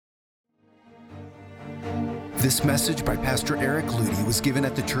This message by Pastor Eric Ludy was given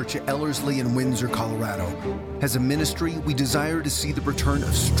at the church at Ellerslie in Windsor, Colorado. As a ministry, we desire to see the return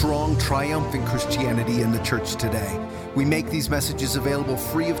of strong, triumphant Christianity in the church today. We make these messages available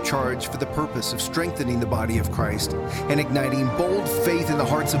free of charge for the purpose of strengthening the body of Christ and igniting bold faith in the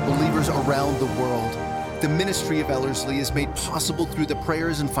hearts of believers around the world. The ministry of Ellerslie is made possible through the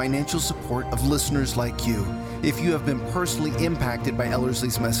prayers and financial support of listeners like you. If you have been personally impacted by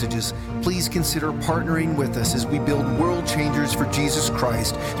Ellerslie's messages, please consider partnering with us as we build world changers for Jesus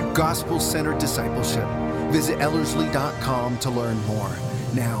Christ through gospel-centered discipleship. Visit Ellerslie.com to learn more.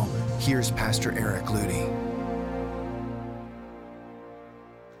 Now, here's Pastor Eric Ludy.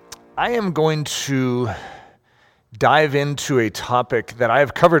 I am going to dive into a topic that I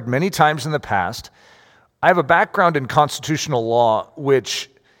have covered many times in the past. I have a background in constitutional law,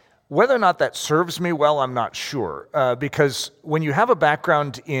 which, whether or not that serves me well, I'm not sure. Because when you have a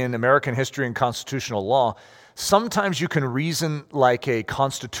background in American history and constitutional law, sometimes you can reason like a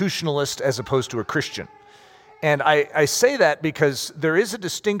constitutionalist as opposed to a Christian. And I say that because there is a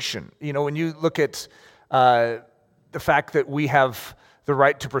distinction. You know, when you look at the fact that we have the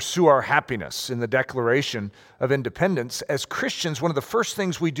right to pursue our happiness in the Declaration of Independence, as Christians, one of the first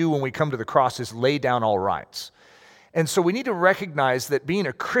things we do when we come to the cross is lay down all rights. And so we need to recognize that being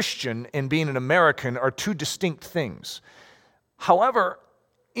a Christian and being an American are two distinct things. However,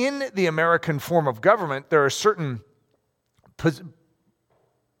 in the American form of government, there are certain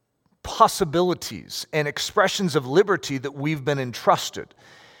possibilities and expressions of liberty that we've been entrusted.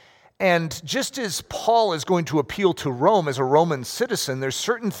 And just as Paul is going to appeal to Rome as a Roman citizen, there's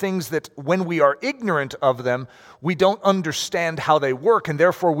certain things that when we are ignorant of them, we don't understand how they work, and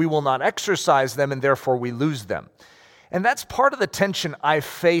therefore we will not exercise them, and therefore we lose them. And that's part of the tension I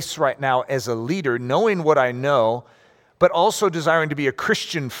face right now as a leader, knowing what I know, but also desiring to be a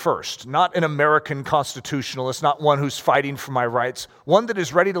Christian first, not an American constitutionalist, not one who's fighting for my rights, one that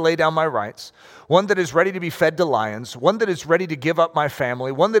is ready to lay down my rights, one that is ready to be fed to lions, one that is ready to give up my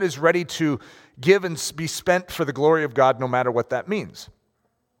family, one that is ready to give and be spent for the glory of God, no matter what that means.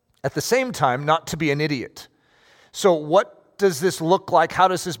 At the same time, not to be an idiot. So what does this look like? How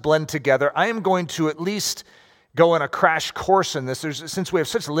does this blend together? I am going to at least go on a crash course in this. Since we have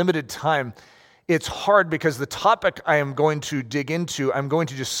such limited time, it's hard because the topic I am going to dig into, I'm going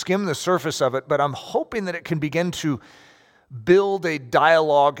to just skim the surface of it, but I'm hoping that it can begin to build a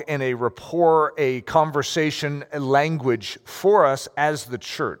dialogue and a rapport, a conversation, a language for us as the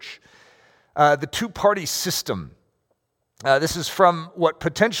church. The two-party system. This is from what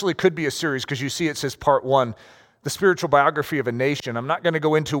potentially could be a series, because you see it says part 1, the spiritual biography of a nation. I'm not going to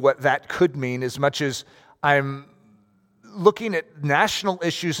go into what that could mean as much as I'm looking at national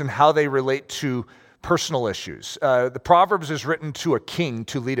issues and how they relate to personal issues. The Proverbs is written to a king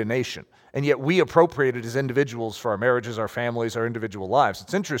to lead a nation, and yet we appropriate it as individuals for our marriages, our families, our individual lives.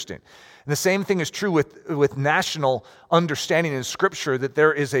 It's interesting. And the same thing is true with national understanding in Scripture, that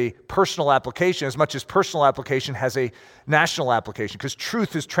there is a personal application as much as personal application has a national application, because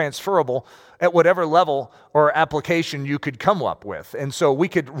truth is transferable at whatever level or application you could come up with. And so we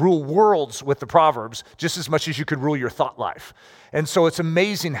could rule worlds with the Proverbs just as much as you could rule your thought life. And so it's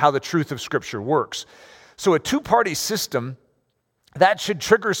amazing how the truth of Scripture works. So a two-party system, that should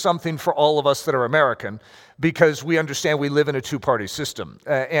trigger something for all of us that are American, because we understand we live in a two-party system.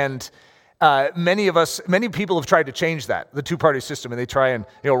 Many people have tried to change that, the two-party system, and they try and,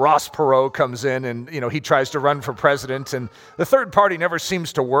 Ross Perot comes in and, he tries to run for president, and the third party never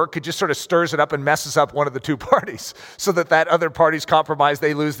seems to work. It just sort of stirs it up and messes up one of the two parties so that other party's compromised,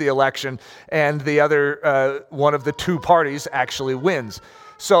 they lose the election, and the other one of the two parties actually wins.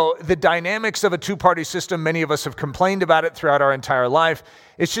 So the dynamics of a two-party system, many of us have complained about it throughout our entire life.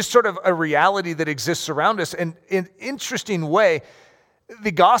 It's just sort of a reality that exists around us. And in an interesting way,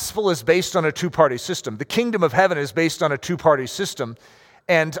 the gospel is based on a two-party system. The kingdom of heaven is based on a two-party system.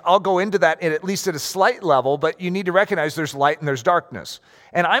 And I'll go into that at least at a slight level, but you need to recognize there's light and there's darkness.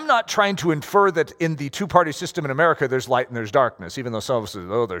 And I'm not trying to infer that in the two-party system in America there's light and there's darkness, even though some of us say,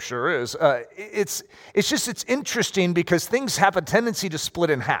 oh, there sure is. It's interesting because things have a tendency to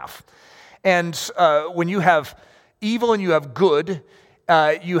split in half. And when you have evil and you have good,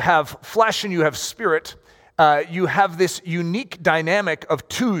 you have flesh and you have spirit, you have this unique dynamic of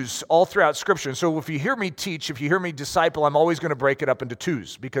twos all throughout Scripture. And so if you hear me teach, if you hear me disciple, I'm always going to break it up into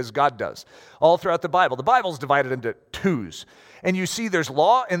twos, because God does. All throughout the Bible. The Bible's divided into twos. And you see there's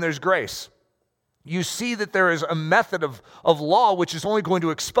law and there's grace. You see that there is a method of law which is only going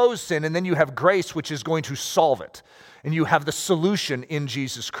to expose sin, and then you have grace which is going to solve it. And you have the solution in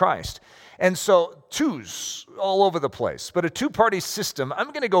Jesus Christ. And so twos all over the place. But a two-party system, I'm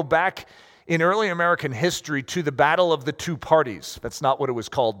going to go back in early American history to the Battle of the Two Parties. That's not what it was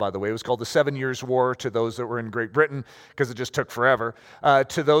called, by the way. It was called the 7 Years' War to those that were in Great Britain, because it just took forever.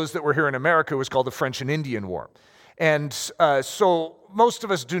 To those that were here in America, it was called the French and Indian War. And so most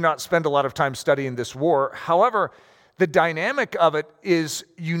of us do not spend a lot of time studying this war. However, the dynamic of it is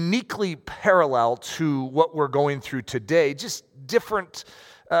uniquely parallel to what we're going through today, just different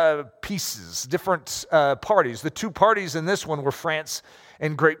pieces, different parties. The two parties in this one were France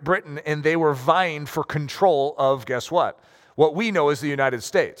and Great Britain, and they were vying for control of, guess what? What we know as the United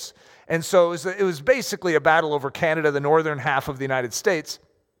States. And so it was basically a battle over Canada, the northern half of the United States.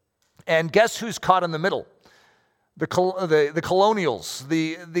 And guess who's caught in the middle? The colonials,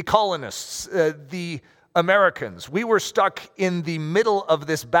 the colonists, the Americans. We were stuck in the middle of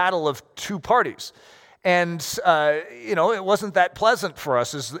this battle of two parties. And, it wasn't that pleasant for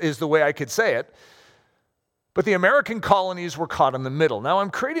us, is the way I could say it. But the American colonies were caught in the middle. Now, I'm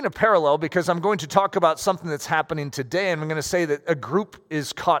creating a parallel because I'm going to talk about something that's happening today, and I'm going to say that a group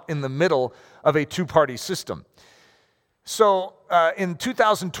is caught in the middle of a two-party system. So, in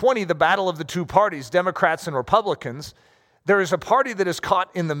 2020, the battle of the two parties, Democrats and Republicans, there is a party that is caught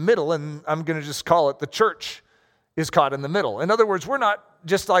in the middle, and I'm going to just call it the church is caught in the middle. In other words, we're not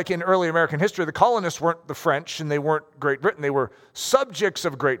just like in early American history. The colonists weren't the French and they weren't Great Britain. They were subjects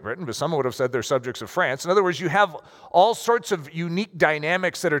of Great Britain, but some would have said they're subjects of France. In other words, you have all sorts of unique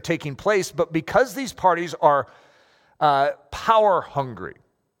dynamics that are taking place, but because these parties are power hungry,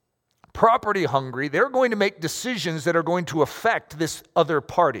 property hungry, they're going to make decisions that are going to affect this other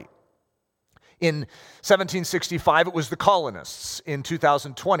party. In 1765, it was the colonists. In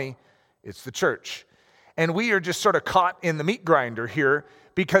 2020, it's the church. And we are just sort of caught in the meat grinder here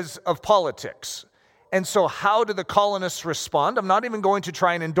because of politics. And so how do the colonists respond? I'm not even going to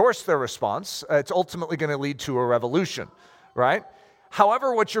try and endorse their response. It's ultimately going to lead to a revolution, right?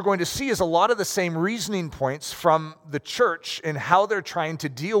 However, what you're going to see is a lot of the same reasoning points from the church in how they're trying to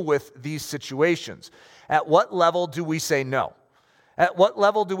deal with these situations. At what level do we say no? At what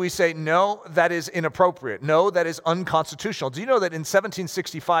level do we say, no, that is inappropriate? No, that is unconstitutional. Do you know that in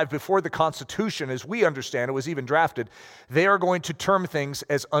 1765, before the Constitution, as we understand it, was even drafted, they are going to term things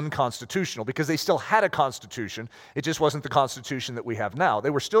as unconstitutional because they still had a constitution. It just wasn't the Constitution that we have now.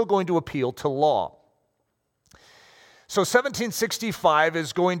 They were still going to appeal to law. So 1765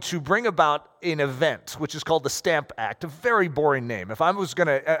 is going to bring about an event, which is called the Stamp Act, a very boring name. If I was going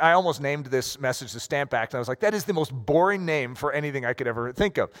to, I almost named this message the Stamp Act, and I was like, that is the most boring name for anything I could ever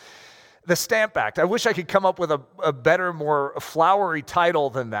think of. The Stamp Act. I wish I could come up with a better, more flowery title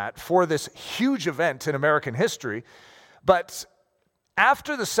than that for this huge event in American history. But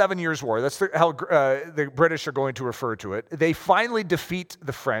after the 7 Years' War, that's how the British are going to refer to it, they finally defeat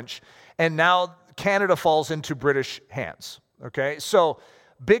the French, and now Canada falls into British hands, okay? So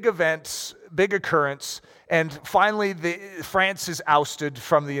big events, big occurrence, and finally France is ousted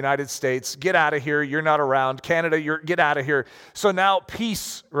from the United States. Get out of here, you're not around. Canada, get out of here. So now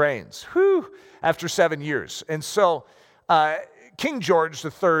peace reigns, after 7 years. And so King George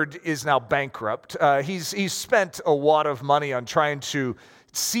III is now bankrupt. He's spent a wad of money on trying to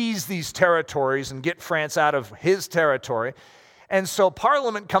seize these territories and get France out of his territory. And so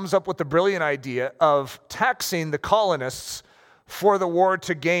Parliament comes up with the brilliant idea of taxing the colonists for the war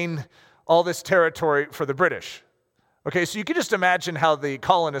to gain all this territory for the British. Okay, so you can just imagine how the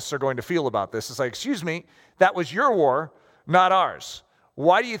colonists are going to feel about this. It's like, excuse me, that was your war, not ours.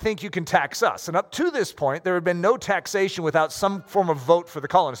 Why do you think you can tax us? And up to this point, there had been no taxation without some form of vote for the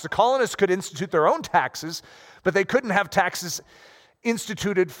colonists. The colonists could institute their own taxes, but they couldn't have taxes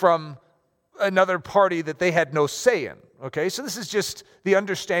instituted from another party that they had no say in. Okay, so this is just the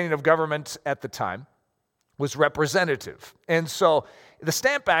understanding of government at the time was representative. And so the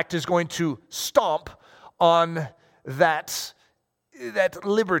Stamp Act is going to stomp on that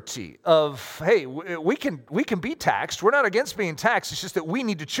liberty of, hey, we can be taxed. We're not against being taxed. It's just that we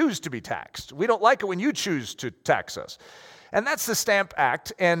need to choose to be taxed. We don't like it when you choose to tax us. And that's the Stamp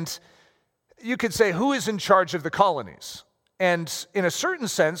Act. And you could say, who is in charge of the colonies? And in a certain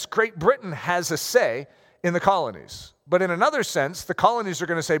sense, Great Britain has a say in the colonies. But in another sense, the colonies are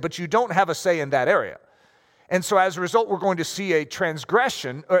going to say, but you don't have a say in that area. And so as a result, we're going to see a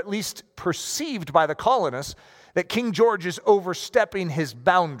transgression, or at least perceived by the colonists, that King George is overstepping his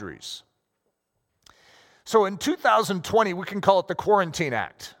boundaries. So in 2020, we can call it the Quarantine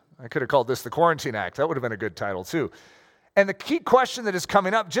Act. I could have called this the Quarantine Act. That would have been a good title too. And the key question that is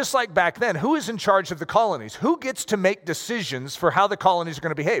coming up, just like back then, who is in charge of the colonies? Who gets to make decisions for how the colonies are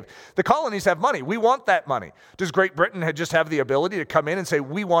going to behave? The colonies have money. We want that money. Does Great Britain just have the ability to come in and say,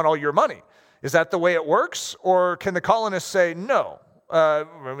 we want all your money? Is that the way it works? Or can the colonists say, no,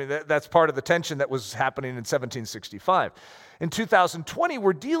 That's part of the tension that was happening in 1765. In 2020,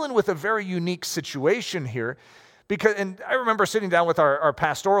 we're dealing with a very unique situation here. And I remember sitting down with our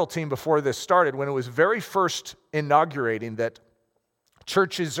pastoral team before this started when it was very first inaugurating that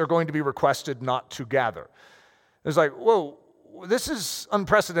churches are going to be requested not to gather. It was like, whoa, this is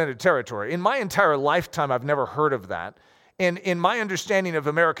unprecedented territory. In my entire lifetime, I've never heard of that. And in my understanding of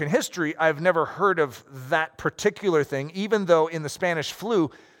American history, I've never heard of that particular thing, even though in the Spanish flu,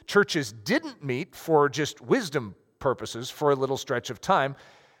 churches didn't meet for just wisdom purposes for a little stretch of time.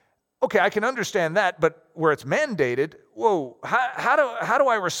 Okay, I can understand that, but where it's mandated, whoa, how do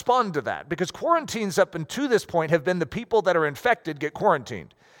I respond to that? Because quarantines up until this point have been the people that are infected get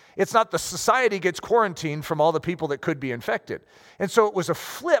quarantined. It's not the society gets quarantined from all the people that could be infected. And so it was a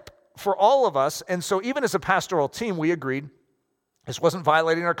flip for all of us. And so even as a pastoral team, we agreed this wasn't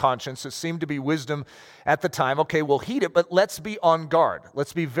violating our conscience. It seemed to be wisdom at the time. Okay, we'll heed it, but let's be on guard.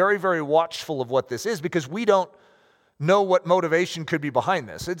 Let's be very, very watchful of what this is because we don't know what motivation could be behind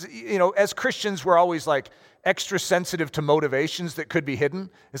this. It's, as Christians, we're always like extra sensitive to motivations that could be hidden.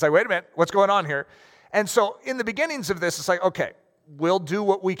 It's like, wait a minute, what's going on here? And so in the beginnings of this, it's like, okay, we'll do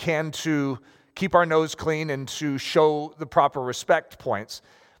what we can to keep our nose clean and to show the proper respect points.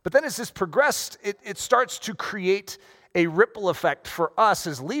 But then as this progressed, it starts to create a ripple effect for us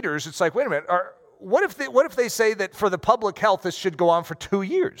as leaders. It's like, wait a minute, what if they say that for the public health, this should go on for 2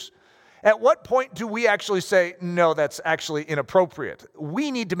 years? At what point do we actually say, no, that's actually inappropriate? We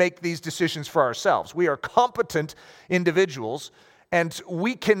need to make these decisions for ourselves. We are competent individuals, and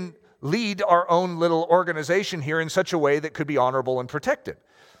we can lead our own little organization here in such a way that could be honorable and protected.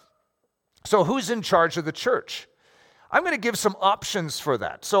 So who's in charge of the church? I'm going to give some options for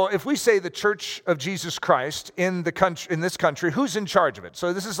that. So if we say the Church of Jesus Christ in this country, who's in charge of it?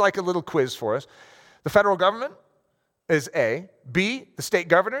 So this is like a little quiz for us. The federal government is A. B, the state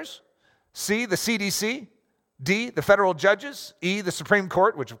governors. C, the CDC. D, the federal judges. E, the Supreme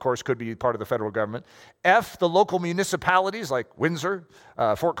Court, which of course could be part of the federal government. F, the local municipalities like Windsor,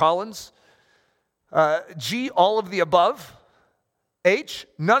 Fort Collins. G, all of the above. H,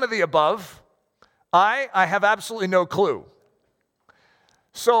 none of the above. I have absolutely no clue.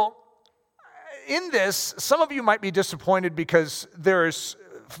 So in this, some of you might be disappointed because there's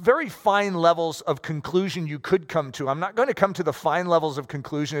very fine levels of conclusion you could come to. I'm not going to come to the fine levels of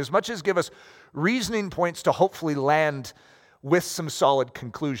conclusion as much as give us reasoning points to hopefully land with some solid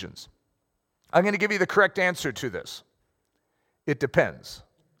conclusions. I'm going to give you the correct answer to this. It depends.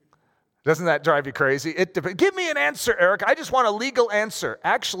 Doesn't that drive you crazy? Give me an answer, Eric. I just want a legal answer.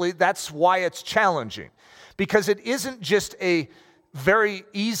 Actually, that's why it's challenging, because it isn't just a very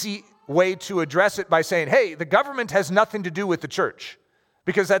easy way to address it by saying, hey, the government has nothing to do with the church,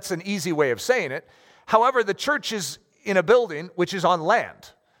 because that's an easy way of saying it. However, the church is in a building which is on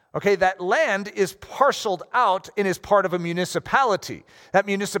land. Okay, that land is parceled out and is part of a municipality. That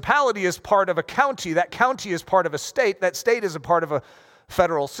municipality is part of a county. That county is part of a state. That state is a part of a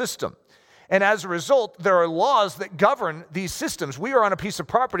federal system. And as a result, there are laws that govern these systems. We are on a piece of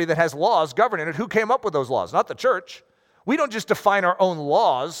property that has laws governing it. Who came up with those laws? Not the church. We don't just define our own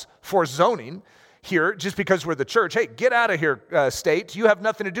laws for zoning here just because we're the church. Hey, get out of here, state. You have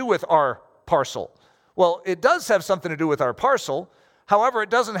nothing to do with our parcel. Well, it does have something to do with our parcel. However, it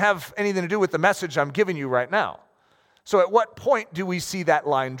doesn't have anything to do with the message I'm giving you right now. So at what point do we see that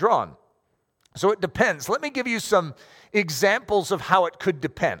line drawn? So it depends. Let me give you some examples of how it could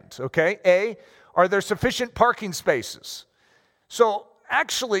depend, okay? A, are there sufficient parking spaces? So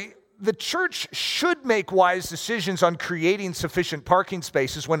actually, the church should make wise decisions on creating sufficient parking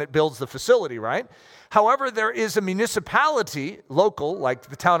spaces when it builds the facility, right? However, there is a municipality, local, like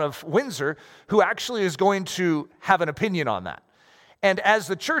the town of Windsor, who actually is going to have an opinion on that. And as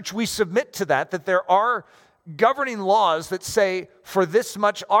the church, we submit to that there are governing laws that say for this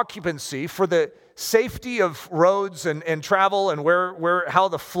much occupancy, for the safety of roads and travel and how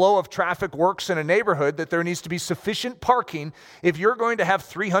the flow of traffic works in a neighborhood, that there needs to be sufficient parking. If you're going to have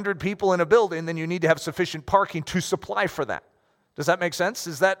 300 people in a building, then you need to have sufficient parking to supply for that. Does that make sense?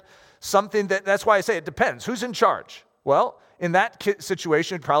 Is that something that's why I say it depends. Who's in charge? Well, in that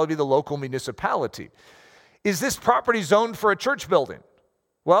situation, it'd probably be the local municipality. Is this property zoned for a church building?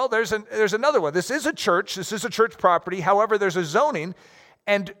 Well, there's another one. This is a church. This is a church property. However, there's a zoning,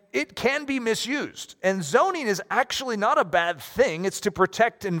 and it can be misused. And zoning is actually not a bad thing. It's to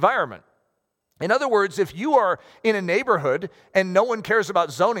protect environment. In other words, if you are in a neighborhood and no one cares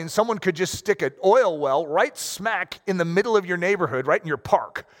about zoning, someone could just stick an oil well right smack in the middle of your neighborhood, right in your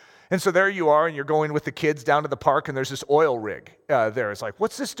park. And so there you are, and you're going with the kids down to the park, and there's this oil rig there. It's like,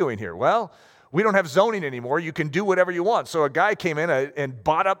 what's this doing here? Well, We don't have zoning anymore. You can do whatever you want. So a guy came in and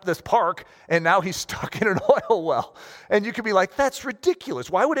bought up this park, and now he's stuck in an oil well. And you could be like, that's ridiculous.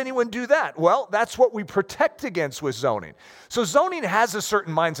 Why would anyone do that? Well, that's what we protect against with zoning. So zoning has a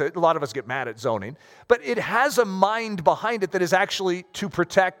certain mindset. A lot of us get mad at zoning, but it has a mind behind it that is actually to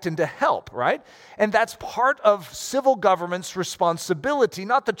protect and to help, right? And that's part of civil government's responsibility,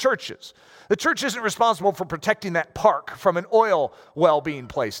 not the church's. The church isn't responsible for protecting that park from an oil well being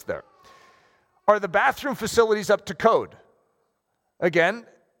placed there. Are the bathroom facilities up to code? Again,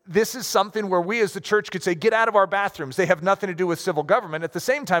 this is something where we as the church could say, get out of our bathrooms. They have nothing to do with civil government. At the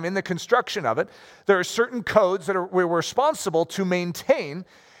same time, in the construction of it, there are certain codes that we're responsible to maintain.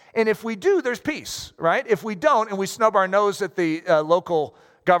 And if we do, there's peace, right? If we don't, and we snub our nose at the local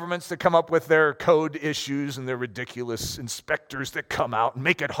governments that come up with their code issues and their ridiculous inspectors that come out and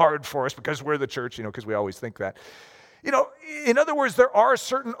make it hard for us because we're the church, because we always think that. In other words, there are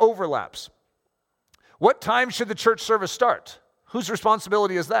certain overlaps. What time should the church service start? Whose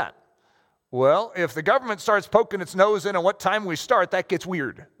responsibility is that? Well, if the government starts poking its nose in on what time we start, that gets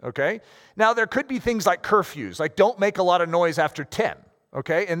weird, okay? Now, there could be things like curfews, like don't make a lot of noise after 10,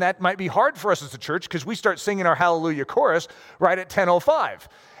 okay? And that might be hard for us as a church because we start singing our Hallelujah chorus right at 10:05.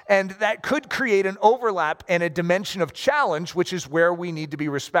 And that could create an overlap and a dimension of challenge, which is where we need to be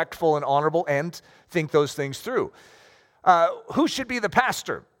respectful and honorable and think those things through. Who should be the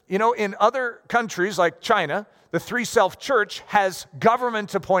pastor? In other countries like China, the Three Self Church has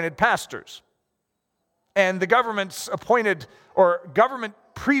government-appointed pastors. And the government's appointed or government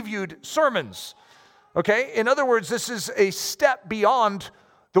previewed sermons. Okay? In other words, this is a step beyond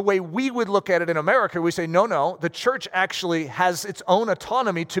the way we would look at it in America. We say, no, the church actually has its own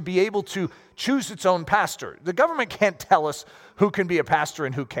autonomy to be able to choose its own pastor. The government can't tell us who can be a pastor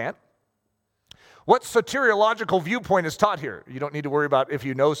and who can't. What soteriological viewpoint is taught here? You don't need to worry about if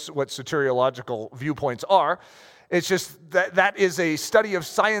you know what soteriological viewpoints are. It's just that is a study of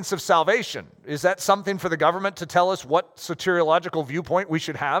science of salvation. Is that something for the government to tell us what soteriological viewpoint we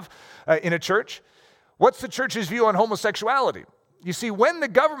should have in a church? What's the church's view on homosexuality? You see, when the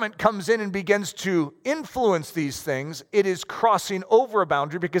government comes in and begins to influence these things, it is crossing over a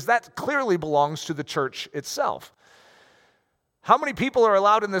boundary because that clearly belongs to the church itself. How many people are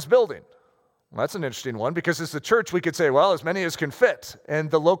allowed in this building? Well, that's an interesting one because as the church, we could say, well, as many as can fit.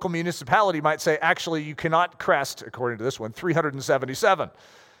 And the local municipality might say, actually, you cannot crest, according to this one, 377.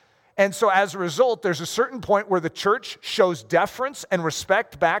 And so as a result, there's a certain point where the church shows deference and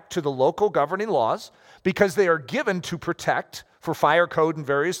respect back to the local governing laws because they are given to protect for fire code and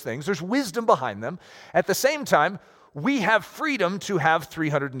various things. There's wisdom behind them. At the same time, we have freedom to have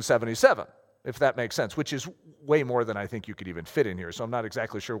 377. If that makes sense, which is way more than I think you could even fit in here. So I'm not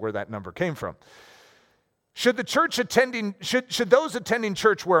exactly sure where that number came from. Should those attending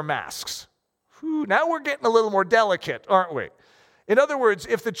church wear masks? Now we're getting a little more delicate, aren't we? In other words,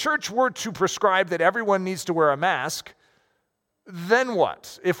 if the church were to prescribe that everyone needs to wear a mask, then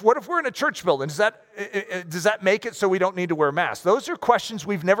what? What if we're in a church building? Does that make it so we don't need to wear masks? Those are questions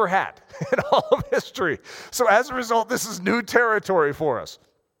we've never had in all of history. So as a result, this is new territory for us.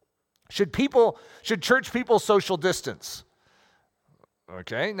 Should church people social distance?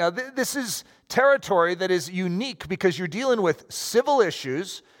 Okay, now this is territory that is unique because you're dealing with civil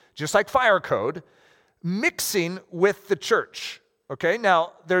issues, just like fire code, mixing with the church. Okay,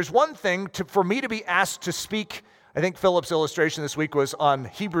 now there's one thing for me to be asked to speak. I think Philip's illustration this week was on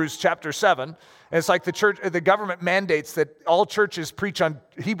Hebrews chapter 7. And it's like the government mandates that all churches preach on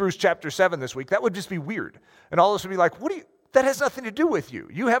Hebrews chapter 7 this week. That would just be weird. And all of us would be like, that has nothing to do with you.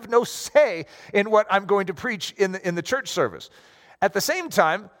 You have no say in what I'm going to preach in the church service. At the same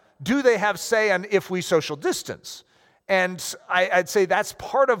time, do they have say on if we social distance? And I'd say that's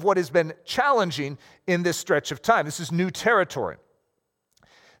part of what has been challenging in this stretch of time. This is new territory.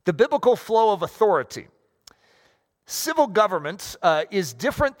 The biblical flow of authority. Civil government is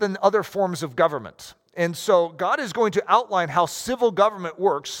different than other forms of government. And so God is going to outline how civil government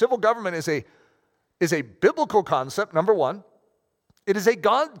works. Civil government is a biblical concept, number one. It is a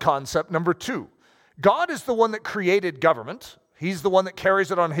God concept, number two. God is the one that created government. He's the one that carries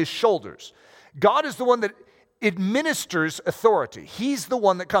it on his shoulders. God is the one that administers authority. He's the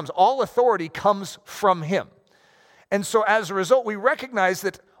one that comes. All authority comes from him. And so as a result, we recognize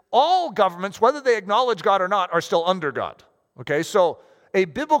that all governments, whether they acknowledge God or not, are still under God. Okay, so a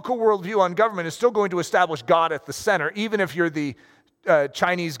biblical worldview on government is still going to establish God at the center, even if you're the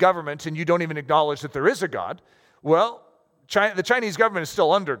Chinese government and you don't even acknowledge that there is a God. Well, the Chinese government is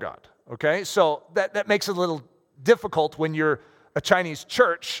still under God. Okay, so that makes it a little difficult when you're a Chinese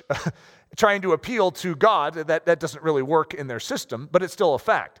church trying to appeal to God. That doesn't really work in their system, but it's still a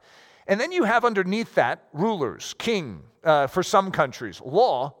fact. And then you have underneath that rulers, king for some countries,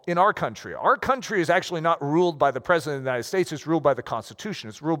 law in our country. Our country is actually not ruled by the President of the United States, it's ruled by the Constitution,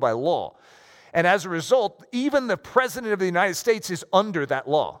 it's ruled by law. And as a result, even the President of the United States is under that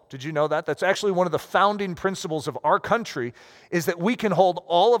law. Did you know that? That's actually one of the founding principles of our country, is that we can hold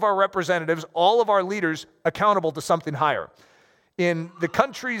all of our representatives, all of our leaders accountable to something higher. In the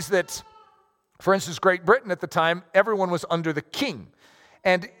countries that, for instance, Great Britain at the time, everyone was under the king.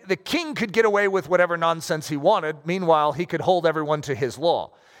 And the king could get away with whatever nonsense he wanted. Meanwhile, he could hold everyone to his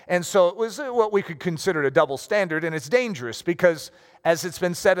law. And so it was what we could consider a double standard, and it's dangerous because, as it's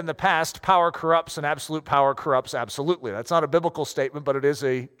been said in the past, power corrupts and absolute power corrupts absolutely. That's not a biblical statement, but it is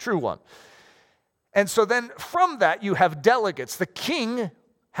a true one. And so then from that, you have delegates. The king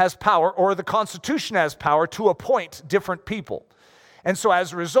has power, or the Constitution has power, to appoint different people. And so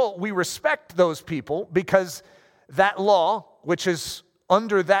as a result, we respect those people because that law, which is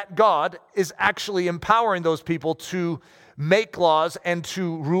under that God, is actually empowering those people to make laws and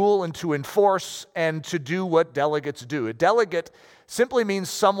to rule and to enforce and to do what delegates do. A delegate simply means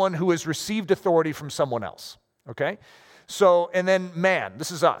someone who has received authority from someone else, okay? So, and then man,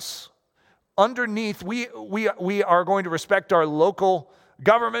 this is us. Underneath, we are going to respect our local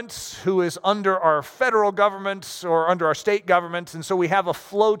government, who is under our federal government or under our state government, and so we have a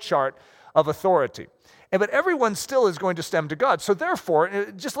flow chart of authority. But everyone still is going to stem to God. So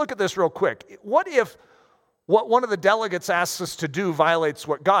therefore, just look at this real quick. What if what one of the delegates asks us to do violates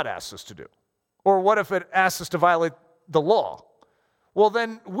what God asks us to do? Or what if it asks us to violate the law? Well,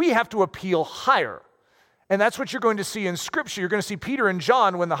 then we have to appeal higher. And that's what you're going to see in Scripture. You're going to see Peter and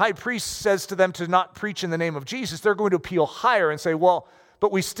John, when the high priest says to them to not preach in the name of Jesus, they're going to appeal higher and say, well,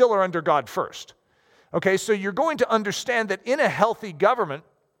 but we still are under God first. Okay, so you're going to understand that in a healthy government,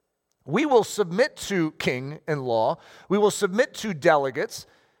 we will submit to king and law, we will submit to delegates,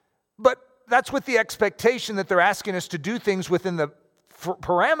 but that's with the expectation that they're asking us to do things within the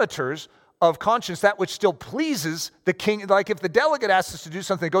parameters of conscience, that which still pleases the king. Like if the delegate asks us to do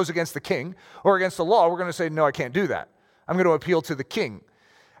something that goes against the king or against the law, we're going to say, no, I can't do that. I'm going to appeal to the king.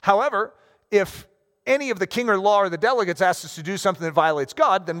 However, if any of the king or law or the delegates ask us to do something that violates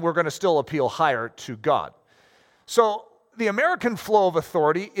God, then we're going to still appeal higher to God. So the American flow of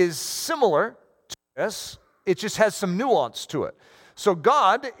authority is similar to this. It just has some nuance to it. So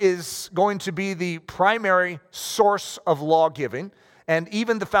God is going to be the primary source of law giving, and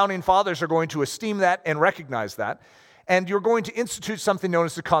even the founding fathers are going to esteem that and recognize that. And you're going to institute something known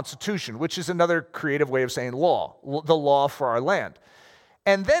as the Constitution, which is another creative way of saying law, the law for our land.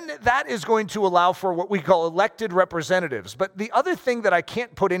 And then that is going to allow for what we call elected representatives. But the other thing that I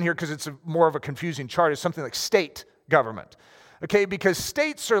can't put in here because it's more of a confusing chart is something like state government. Okay, because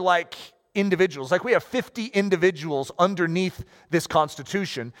states are like individuals. Like we have 50 individuals underneath this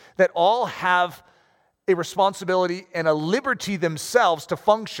Constitution that all have a responsibility and a liberty themselves to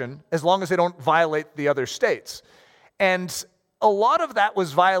function as long as they don't violate the other states. And a lot of that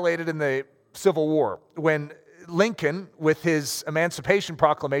was violated in the Civil War when Lincoln, with his Emancipation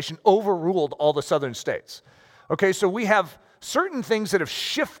Proclamation, overruled all the southern states. Okay, so we have certain things that have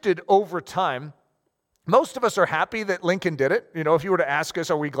shifted over time. Most of us are happy that Lincoln did it. You know, if you were to ask us,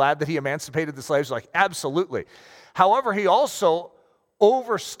 are we glad that he emancipated the slaves? Like, absolutely. However, he also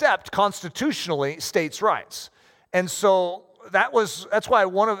overstepped constitutionally states' rights. And so that's why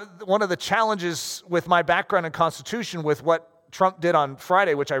one of the challenges with my background in Constitution with what Trump did on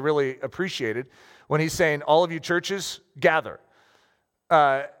Friday, which I really appreciated, when he's saying, all of you churches, gather.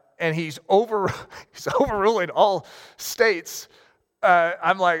 And he's overruling all states.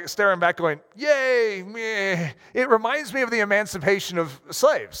 I'm like staring back going, yay, meh. It reminds me of the emancipation of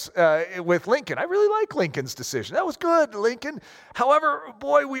slaves with Lincoln. I really like Lincoln's decision. That was good, Lincoln. However,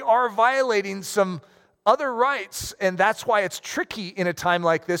 boy, we are violating some other rights, and that's why it's tricky in a time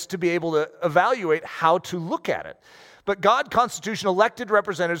like this to be able to evaluate how to look at it. But God, Constitution, elected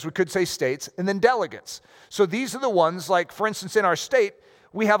representatives, we could say states, and then delegates. So these are the ones, like, for instance, in our state,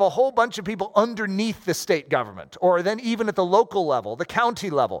 we have a whole bunch of people underneath the state government, or then even at the local level, the county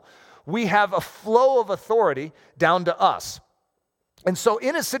level. We have a flow of authority down to us. And so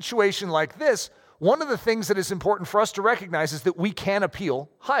in a situation like this, one of the things that is important for us to recognize is that we can appeal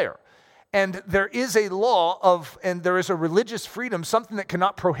higher. And there is a law and there is a religious freedom, something that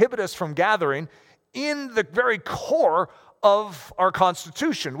cannot prohibit us from gathering in the very core of our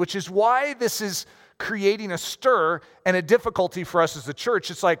Constitution, which is why this is creating a stir and a difficulty for us as a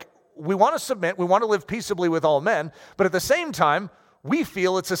church. It's like we want to submit, we want to live peaceably with all men, but at the same time, we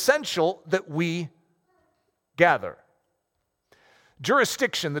feel it's essential that we gather.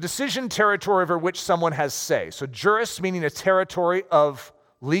 Jurisdiction, the decision territory over which someone has say. So juris meaning a territory of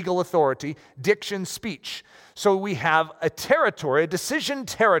legal authority, diction, speech. So we have a territory, a decision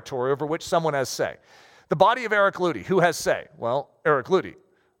territory over which someone has say. The body of Eric Ludy, who has say? Well, Eric Ludy,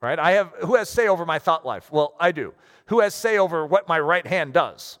 right? Who has say over my thought life? Well, I do. Who has say over what my right hand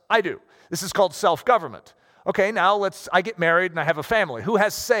does? I do. This is called self-government. Okay, now I get married and I have a family. Who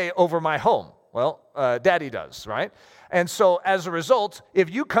has say over my home? Well, daddy does, right? And so as a result, if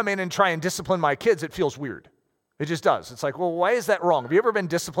you come in and try and discipline my kids, it feels weird. It just does. It's like, well, why is that wrong? Have you ever been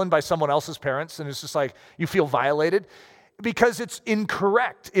disciplined by someone else's parents and it's just like you feel violated? Because it's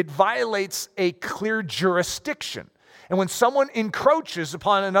incorrect. It violates a clear jurisdiction. And when someone encroaches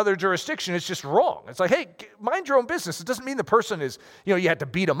upon another jurisdiction, it's just wrong. It's like, hey, mind your own business. It doesn't mean the person is, you had to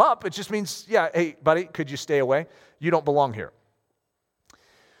beat them up. It just means, yeah, hey, buddy, could you stay away? You don't belong here.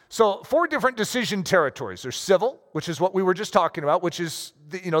 So 4 different decision territories. There's civil, which is what we were just talking about, which is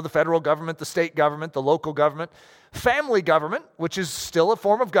the federal government, the state government, the local government. Family government, which is still a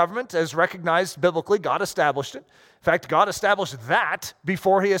form of government as recognized biblically. God established it. In fact, God established that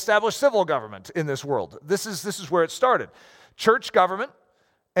before he established civil government in this world. This is where it started. Church government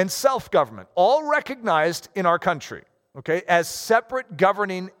and self-government, all recognized in our country, okay, as separate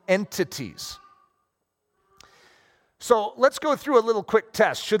governing entities. So let's go through a little quick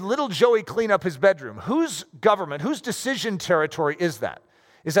test. Should little Joey clean up his bedroom? Whose government, whose decision territory is that?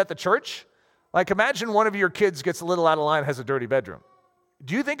 Is that the church? Like, imagine one of your kids gets a little out of line, has a dirty bedroom.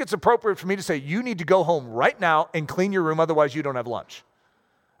 Do you think it's appropriate for me to say, you need to go home right now and clean your room, otherwise you don't have lunch?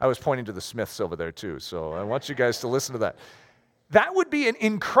 I was pointing to the Smiths over there too, so I want you guys to listen to that. That would be an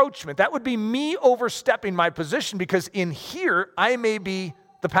encroachment. That would be me overstepping my position, because in here, I may be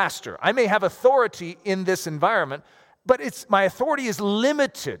the pastor. I may have authority in this environment, but my authority is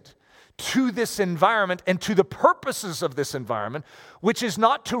limited to this environment and to the purposes of this environment, which is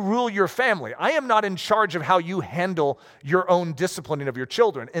not to rule your family. I am not in charge of how you handle your own disciplining of your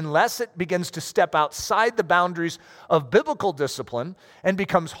children, unless it begins to step outside the boundaries of biblical discipline and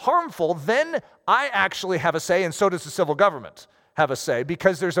becomes harmful. Then I actually have a say, and so does the civil government have a say,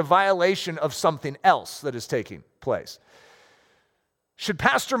 because there's a violation of something else that is taking place. Should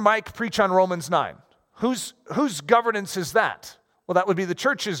Pastor Mike preach on Romans 9? Whose governance is that? Well, that would be the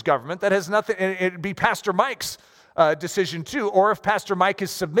church's government. That has nothing, it'd be Pastor Mike's decision too. Or if Pastor Mike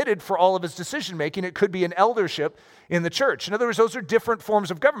is submitted for all of his decision making, it could be an eldership in the church. In other words, those are different forms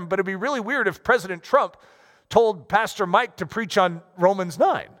of government. But it'd be really weird if President Trump told Pastor Mike to preach on Romans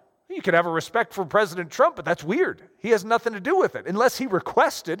 9. You could have a respect for President Trump, but that's weird. He has nothing to do with it, unless he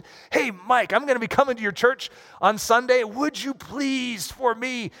requested, hey, Mike, I'm going to be coming to your church on Sunday. Would you please, for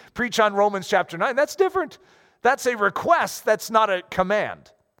me, preach on Romans chapter 9? That's different. That's a request. That's not a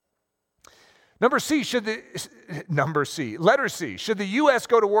command. Letter C, should the U.S.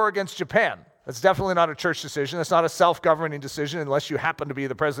 go to war against Japan? That's definitely not a church decision. That's not a self-governing decision unless you happen to be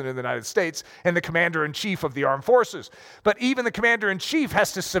the President of the United States and the Commander-in-Chief of the Armed Forces. But even the Commander-in-Chief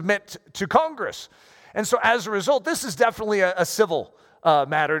has to submit to Congress. And so as a result, this is definitely a civil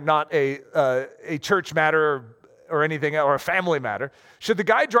matter, not a church matter or anything, or a family matter. Should the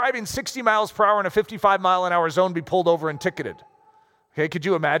guy driving 60 miles per hour in a 55-mile-an-hour zone be pulled over and ticketed? Okay, could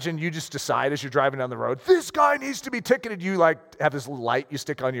you imagine you just decide as you're driving down the road, this guy needs to be ticketed. You have this little light you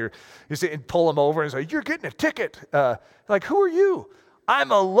stick on and pull him over and say, you're getting a ticket. Like, who are you?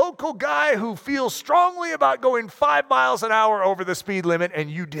 I'm a local guy who feels strongly about going 5 miles an hour over the speed limit, and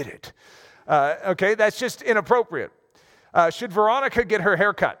you did it. Okay, that's just inappropriate. Should Veronica get her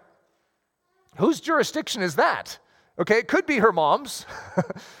hair cut? Whose jurisdiction is that? Okay, it could be her mom's.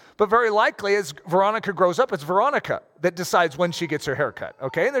 But very likely, as Veronica grows up, it's Veronica that decides when she gets her haircut,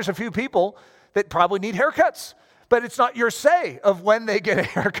 okay? And there's a few people that probably need haircuts, but it's not your say of when they get a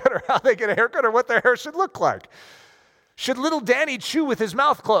haircut or how they get a haircut or what their hair should look like. Should little Danny chew with his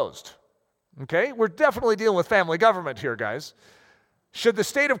mouth closed? Okay, we're definitely dealing with family government here, guys. Should the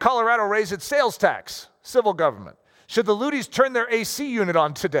state of Colorado raise its sales tax? Civil government. Should the Ludys turn their AC unit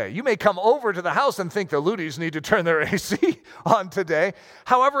on today? You may come over to the house and think the Ludys need to turn their AC on today.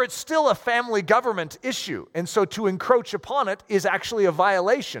 However, it's still a family government issue. And so to encroach upon it is actually a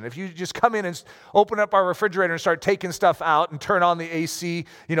violation. If you just come in and open up our refrigerator and start taking stuff out and turn on the AC,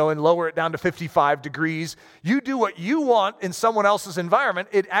 and lower it down to 55 degrees, you do what you want in someone else's environment,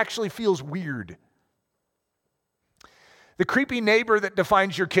 it actually feels weird. The creepy neighbor that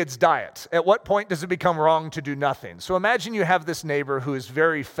defines your kid's diet. At what point does it become wrong to do nothing? So imagine you have this neighbor who is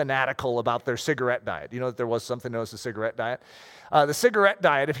very fanatical about their cigarette diet. You know that there was something known as the cigarette diet? The cigarette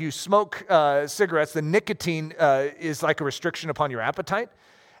diet, if you smoke cigarettes, the nicotine is like a restriction upon your appetite.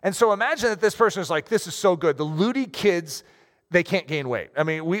 And so imagine that this person is like, this is so good. The Ludy kids, they can't gain weight. I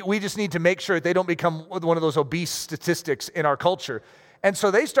mean, we just need to make sure they don't become one of those obese statistics in our culture. And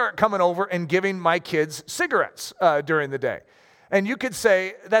so they start coming over and giving my kids cigarettes during the day. And you could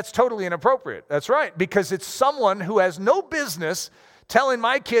say that's totally inappropriate. That's right, because it's someone who has no business telling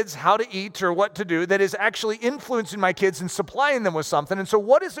my kids how to eat or what to do that is actually influencing my kids and supplying them with something. And so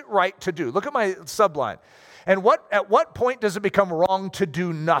what is it right to do? Look at my subline. And at what point does it become wrong to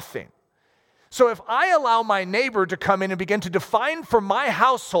do nothing? So if I allow my neighbor to come in and begin to define for my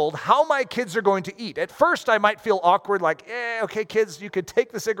household how my kids are going to eat, at first I might feel awkward, like, okay, kids, you could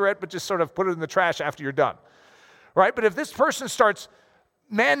take the cigarette, but just sort of put it in the trash after you're done. Right? But if this person starts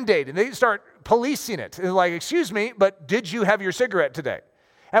mandating, they start policing it, like, excuse me, but did you have your cigarette today?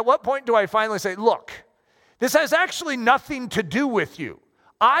 At what point do I finally say, look, this has actually nothing to do with you.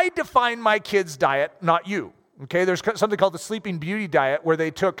 I define my kids' diet, not you. Okay, there's something called the Sleeping Beauty diet where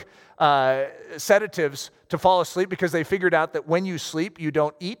they took sedatives to fall asleep because they figured out that when you sleep, you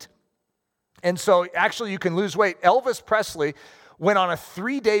don't eat. And so actually you can lose weight. Elvis Presley went on a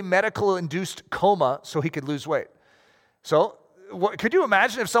 3-day medical-induced coma so he could lose weight. So could you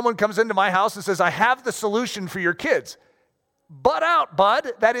imagine if someone comes into my house and says, I have the solution for your kids? Butt out,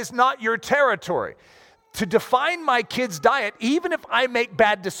 bud. That is not your territory. To define my kids' diet, even if I make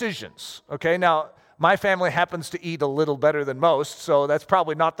bad decisions, okay? Now, my family happens to eat a little better than most, so that's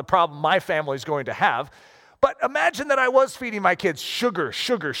probably not the problem my family is going to have. But imagine that I was feeding my kids sugar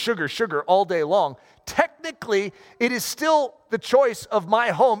all day long. Technically, it is still the choice of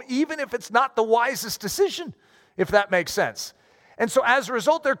my home, even if it's not the wisest decision, if that makes sense. And so as a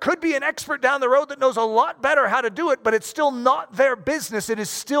result, there could be an expert down the road that knows a lot better how to do it, but it's still not their business. It is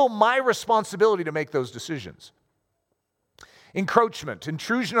still my responsibility to make those decisions. Encroachment,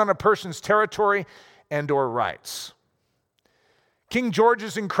 intrusion on a person's territory and or rights. King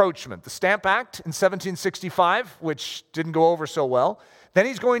George's encroachment, the Stamp Act in 1765, which didn't go over so well. Then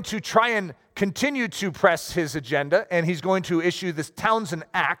he's going to try and continue to press his agenda, and he's going to issue the Townshend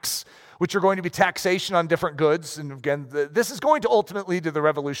Acts, which are going to be taxation on different goods. And again, this is going to ultimately lead to the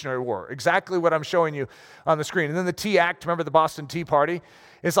Revolutionary War, exactly what I'm showing you on the screen. And then the Tea Act, remember the Boston Tea Party?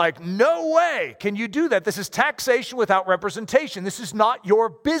 It's like, no way can you do that. This is taxation without representation. This is not your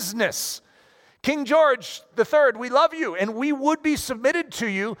business. King George III, we love you, and we would be submitted to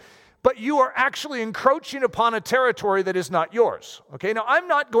you, but you are actually encroaching upon a territory that is not yours. Okay, now I'm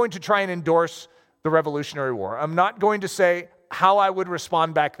not going to try and endorse the Revolutionary War. I'm not going to say how I would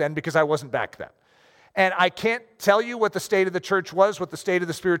respond back then because I wasn't back then. And I can't tell you what the state of the church was, what the state of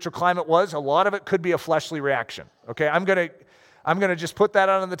the spiritual climate was. A lot of it could be a fleshly reaction. Okay, I'm going to just put that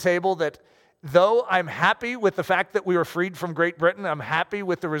out on the table that though I'm happy with the fact that we were freed from Great Britain, I'm happy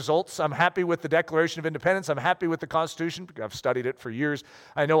with the results, I'm happy with the Declaration of Independence, I'm happy with the Constitution, because I've studied it for years,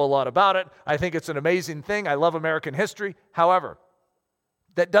 I know a lot about it, I think it's an amazing thing, I love American history. However,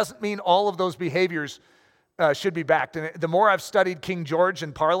 that doesn't mean all of those behaviors should be backed. And the more I've studied King George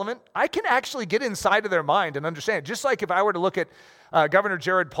in Parliament, I can actually get inside of their mind and understand. Just like if I were to look at Governor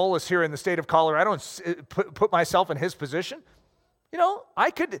Jared Polis here in the state of Colorado and put myself in his position, you know,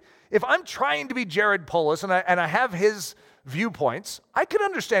 I could, if I'm trying to be Jared Polis and I have his viewpoints, I could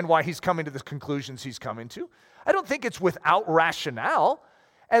understand why he's coming to the conclusions he's coming to. I don't think it's without rationale,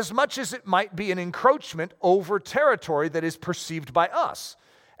 as much as it might be an encroachment over territory that is perceived by us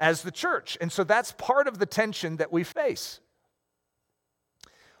as the church. And so that's part of the tension that we face.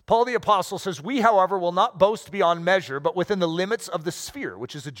 Paul the Apostle says, we, however, will not boast beyond measure, but within the limits of the sphere,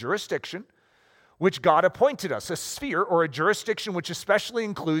 which is a jurisdiction, which God appointed us, a sphere or a jurisdiction which especially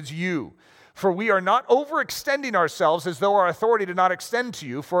includes you. For we are not overextending ourselves as though our authority did not extend to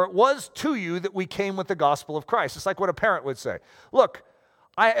you, for it was to you that we came with the gospel of Christ. It's like what a parent would say. Look,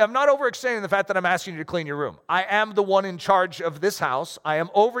 I am not overextending the fact that I'm asking you to clean your room. I am the one in charge of this house. I am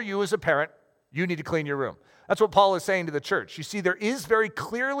over you as a parent. You need to clean your room. That's what Paul is saying to the church. You see, there is very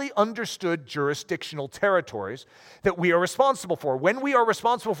clearly understood jurisdictional territories that we are responsible for. When we are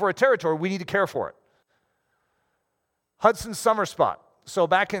responsible for a territory, we need to care for it. Hudson's summer spot. So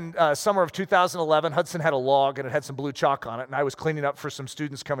back in summer of 2011, Hudson had a log and it had some blue chalk on it, and I was cleaning up for some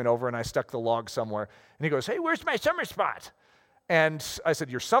students coming over, and I stuck the log somewhere. And he goes, hey, where's my summer spot? And I said,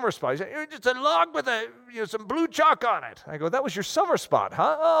 your summer spot? He said, it's a log with some blue chalk on it. I go, that was your summer spot,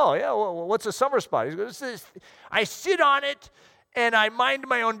 huh? Oh, yeah, well, what's a summer spot? He goes, I sit on it and I mind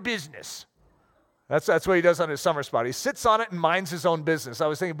my own business. That's what he does on his summer spot. He sits on it and minds his own business. I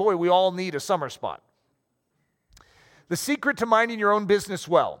was thinking, boy, we all need a summer spot. The secret to minding your own business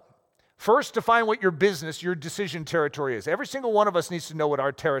well. First, define what your business, your decision territory is. Every single one of us needs to know what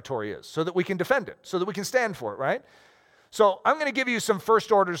our territory is so that we can defend it, so that we can stand for it, right? So I'm going to give you some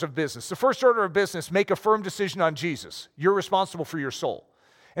first orders of business. The first order of business, make a firm decision on Jesus. You're responsible for your soul.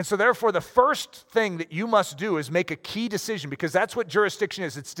 And so therefore, the first thing that you must do is make a key decision, because that's what jurisdiction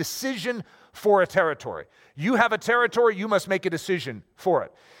is. It's decision for a territory. You have a territory, you must make a decision for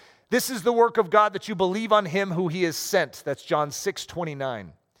it. This is the work of God, that you believe on him who he has sent. That's John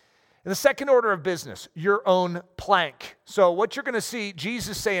 6:29. In the second order of business, your own plank. So what you're going to see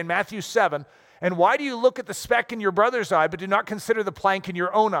Jesus say in Matthew 7, and why do you look at the speck in your brother's eye, but do not consider the plank in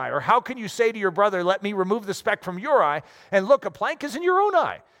your own eye? Or how can you say to your brother, let me remove the speck from your eye, and look, a plank is in your own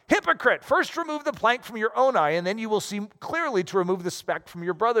eye? Hypocrite, first remove the plank from your own eye, and then you will see clearly to remove the speck from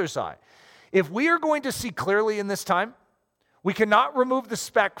your brother's eye. If we are going to see clearly in this time, we cannot remove the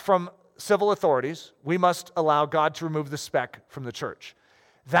speck from civil authorities. We must allow God to remove the speck from the church.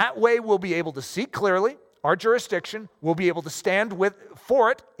 That way we'll be able to see clearly our jurisdiction. We'll be able to stand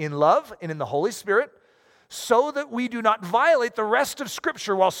for it in love and in the Holy Spirit, so that we do not violate the rest of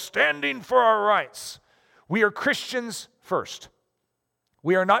Scripture while standing for our rights. We are Christians first.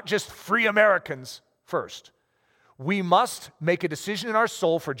 We are not just free Americans first. We must make a decision in our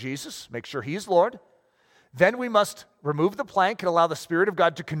soul for Jesus, make sure he is Lord. Then we must remove the plank and allow the Spirit of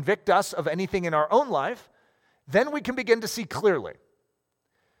God to convict us of anything in our own life. Then we can begin to see clearly.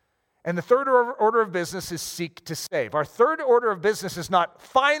 And the third order of business is seek to save. Our third order of business is not,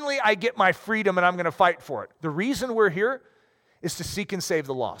 finally I get my freedom and I'm going to fight for it. The reason we're here is to seek and save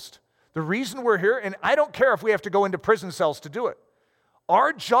the lost. The reason we're here, and I don't care if we have to go into prison cells to do it.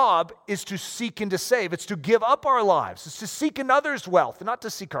 Our job is to seek and to save. It's to give up our lives. It's to seek another's wealth and not to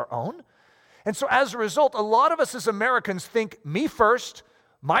seek our own. And so as a result, a lot of us as Americans think, me first,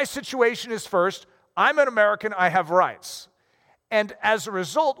 my situation is first, I'm an American, I have rights. And as a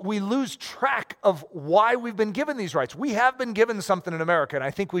result, we lose track of why we've been given these rights. We have been given something in America, and I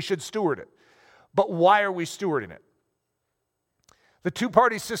think we should steward it. But why are we stewarding it? The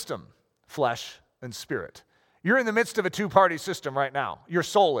two-party system, flesh and spirit. You're in the midst of a two-party system right now. Your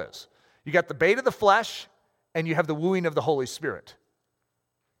soul is. You got the bait of the flesh, and you have the wooing of the Holy Spirit.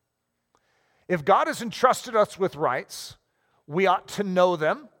 If God has entrusted us with rights, we ought to know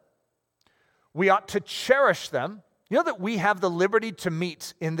them. We ought to cherish them. You know that we have the liberty to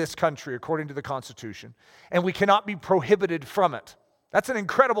meet in this country according to the Constitution, and we cannot be prohibited from it. That's an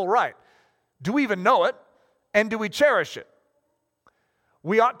incredible right. Do we even know it, and do we cherish it?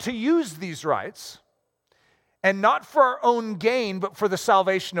 We ought to use these rights, and not for our own gain, but for the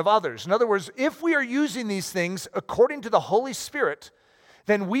salvation of others. In other words, if we are using these things according to the Holy Spirit,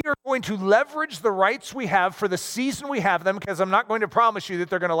 then we are going to leverage the rights we have for the season we have them, because I'm not going to promise you that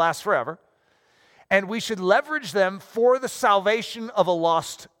they're going to last forever. And we should leverage them for the salvation of a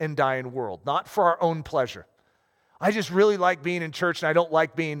lost and dying world, not for our own pleasure. I just really like being in church and I don't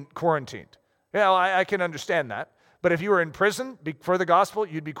like being quarantined. Yeah, I can understand that. But if you were in prison for the gospel,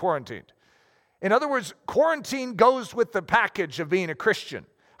 you'd be quarantined. In other words, quarantine goes with the package of being a Christian.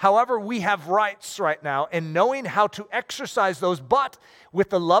 However, we have rights right now, and knowing how to exercise those, but with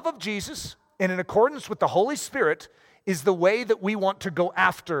the love of Jesus and in accordance with the Holy Spirit, is the way that we want to go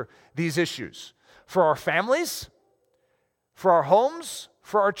after these issues. For our families, for our homes,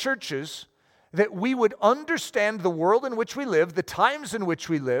 for our churches, that we would understand the world in which we live, the times in which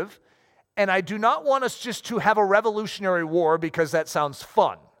we live, and I do not want us just to have a revolutionary war because that sounds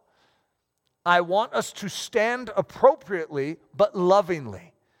fun. I want us to stand appropriately but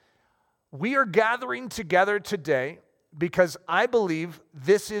lovingly. We are gathering together today because I believe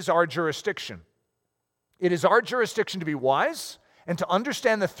this is our jurisdiction. It is our jurisdiction to be wise and to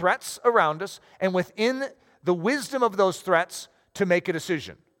understand the threats around us, and within the wisdom of those threats, to make a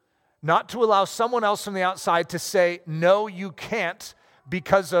decision. Not to allow someone else from the outside to say, no, you can't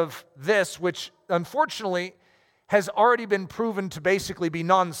because of this, which unfortunately has already been proven to basically be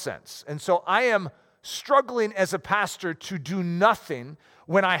nonsense. And so I am struggling as a pastor to do nothing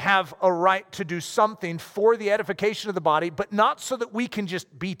when I have a right to do something for the edification of the body, but not so that we can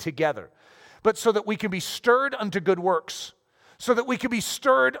just be together, but so that we can be stirred unto good works, so that we can be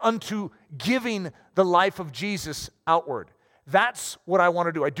stirred unto giving the life of Jesus outward. That's what I want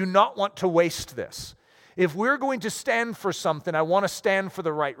to do. I do not want to waste this. If we're going to stand for something, I want to stand for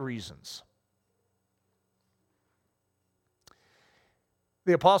the right reasons.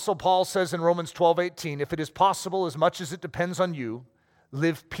 The Apostle Paul says in Romans 12:18, if it is possible, as much as it depends on you,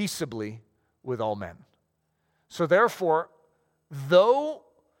 live peaceably with all men. So therefore, though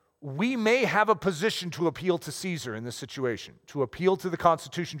we may have a position to appeal to Caesar in this situation, to appeal to the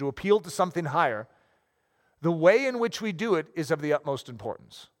Constitution, to appeal to something higher, the way in which we do it is of the utmost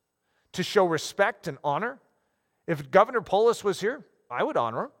importance. To show respect and honor. If Governor Polis was here, I would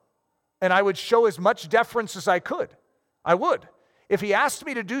honor him, and I would show as much deference as I could. I would. If he asked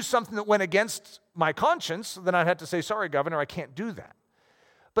me to do something that went against my conscience, then I'd have to say, sorry, Governor, I can't do that.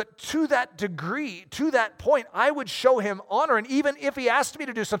 But to that degree, to that point, I would show him honor. And even if he asked me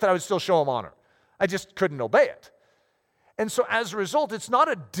to do something, I would still show him honor. I just couldn't obey it. And so as a result, it's not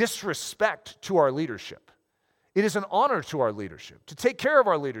a disrespect to our leadership. It is an honor to our leadership, to take care of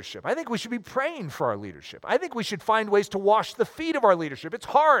our leadership. I think we should be praying for our leadership. I think we should find ways to wash the feet of our leadership. It's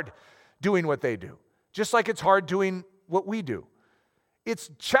hard doing what they do, just like it's hard doing what we do.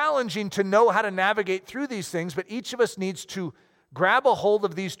 It's challenging to know how to navigate through these things, but each of us needs to grab a hold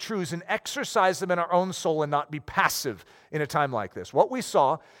of these truths and exercise them in our own soul and not be passive in a time like this. What we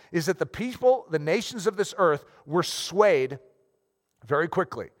saw is that the people, the nations of this earth, were swayed very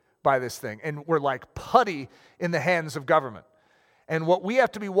quickly by this thing and were like putty in the hands of government. And what we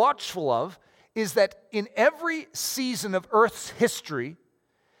have to be watchful of is that in every season of earth's history,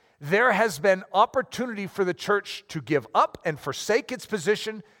 there has been opportunity for the church to give up and forsake its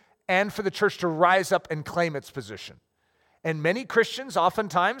position and for the church to rise up and claim its position. And many Christians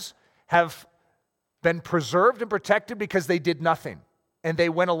oftentimes have been preserved and protected because they did nothing and they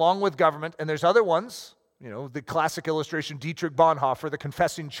went along with government. And there's other ones, the classic illustration, Dietrich Bonhoeffer, the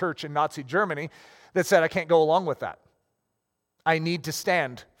confessing church in Nazi Germany, that said, I can't go along with that. I need to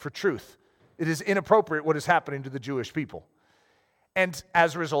stand for truth. It is inappropriate what is happening to the Jewish people. And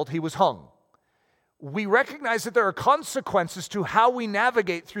as a result, he was hung. We recognize that there are consequences to how we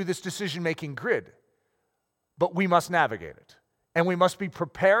navigate through this decision-making grid. But we must navigate it. And we must be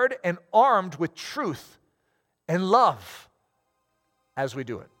prepared and armed with truth and love as we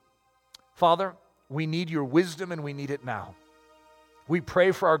do it. Father, we need your wisdom and we need it now. We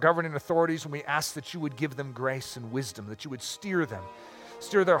pray for our governing authorities and we ask that you would give them grace and wisdom, that you would steer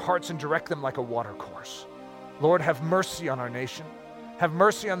their hearts and direct them like a watercourse. Lord, have mercy on our nation. Have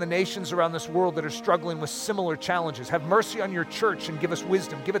mercy on the nations around this world that are struggling with similar challenges. Have mercy on your church and give us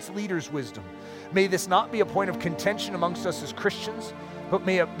wisdom. Give its leaders wisdom. May this not be a point of contention amongst us as Christians, but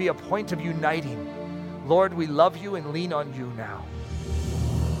may it be a point of uniting. Lord, we love you and lean on you now.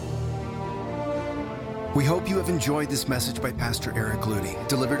 We hope you have enjoyed this message by Pastor Eric Ludy,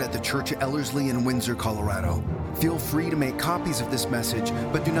 delivered at the Church of Ellerslie in Windsor, Colorado. Feel free to make copies of this message,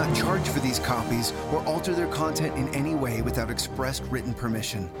 but do not charge for these copies or alter their content in any way without expressed written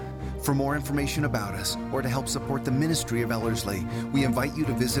permission. For more information about us or to help support the ministry of Ellerslie, we invite you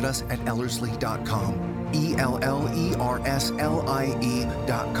to visit us at ellerslie.com,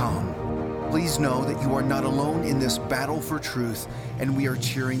 ELLERSLIE.com. Please know that you are not alone in this battle for truth, and we are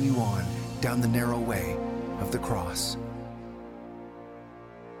cheering you on down the narrow way of the cross.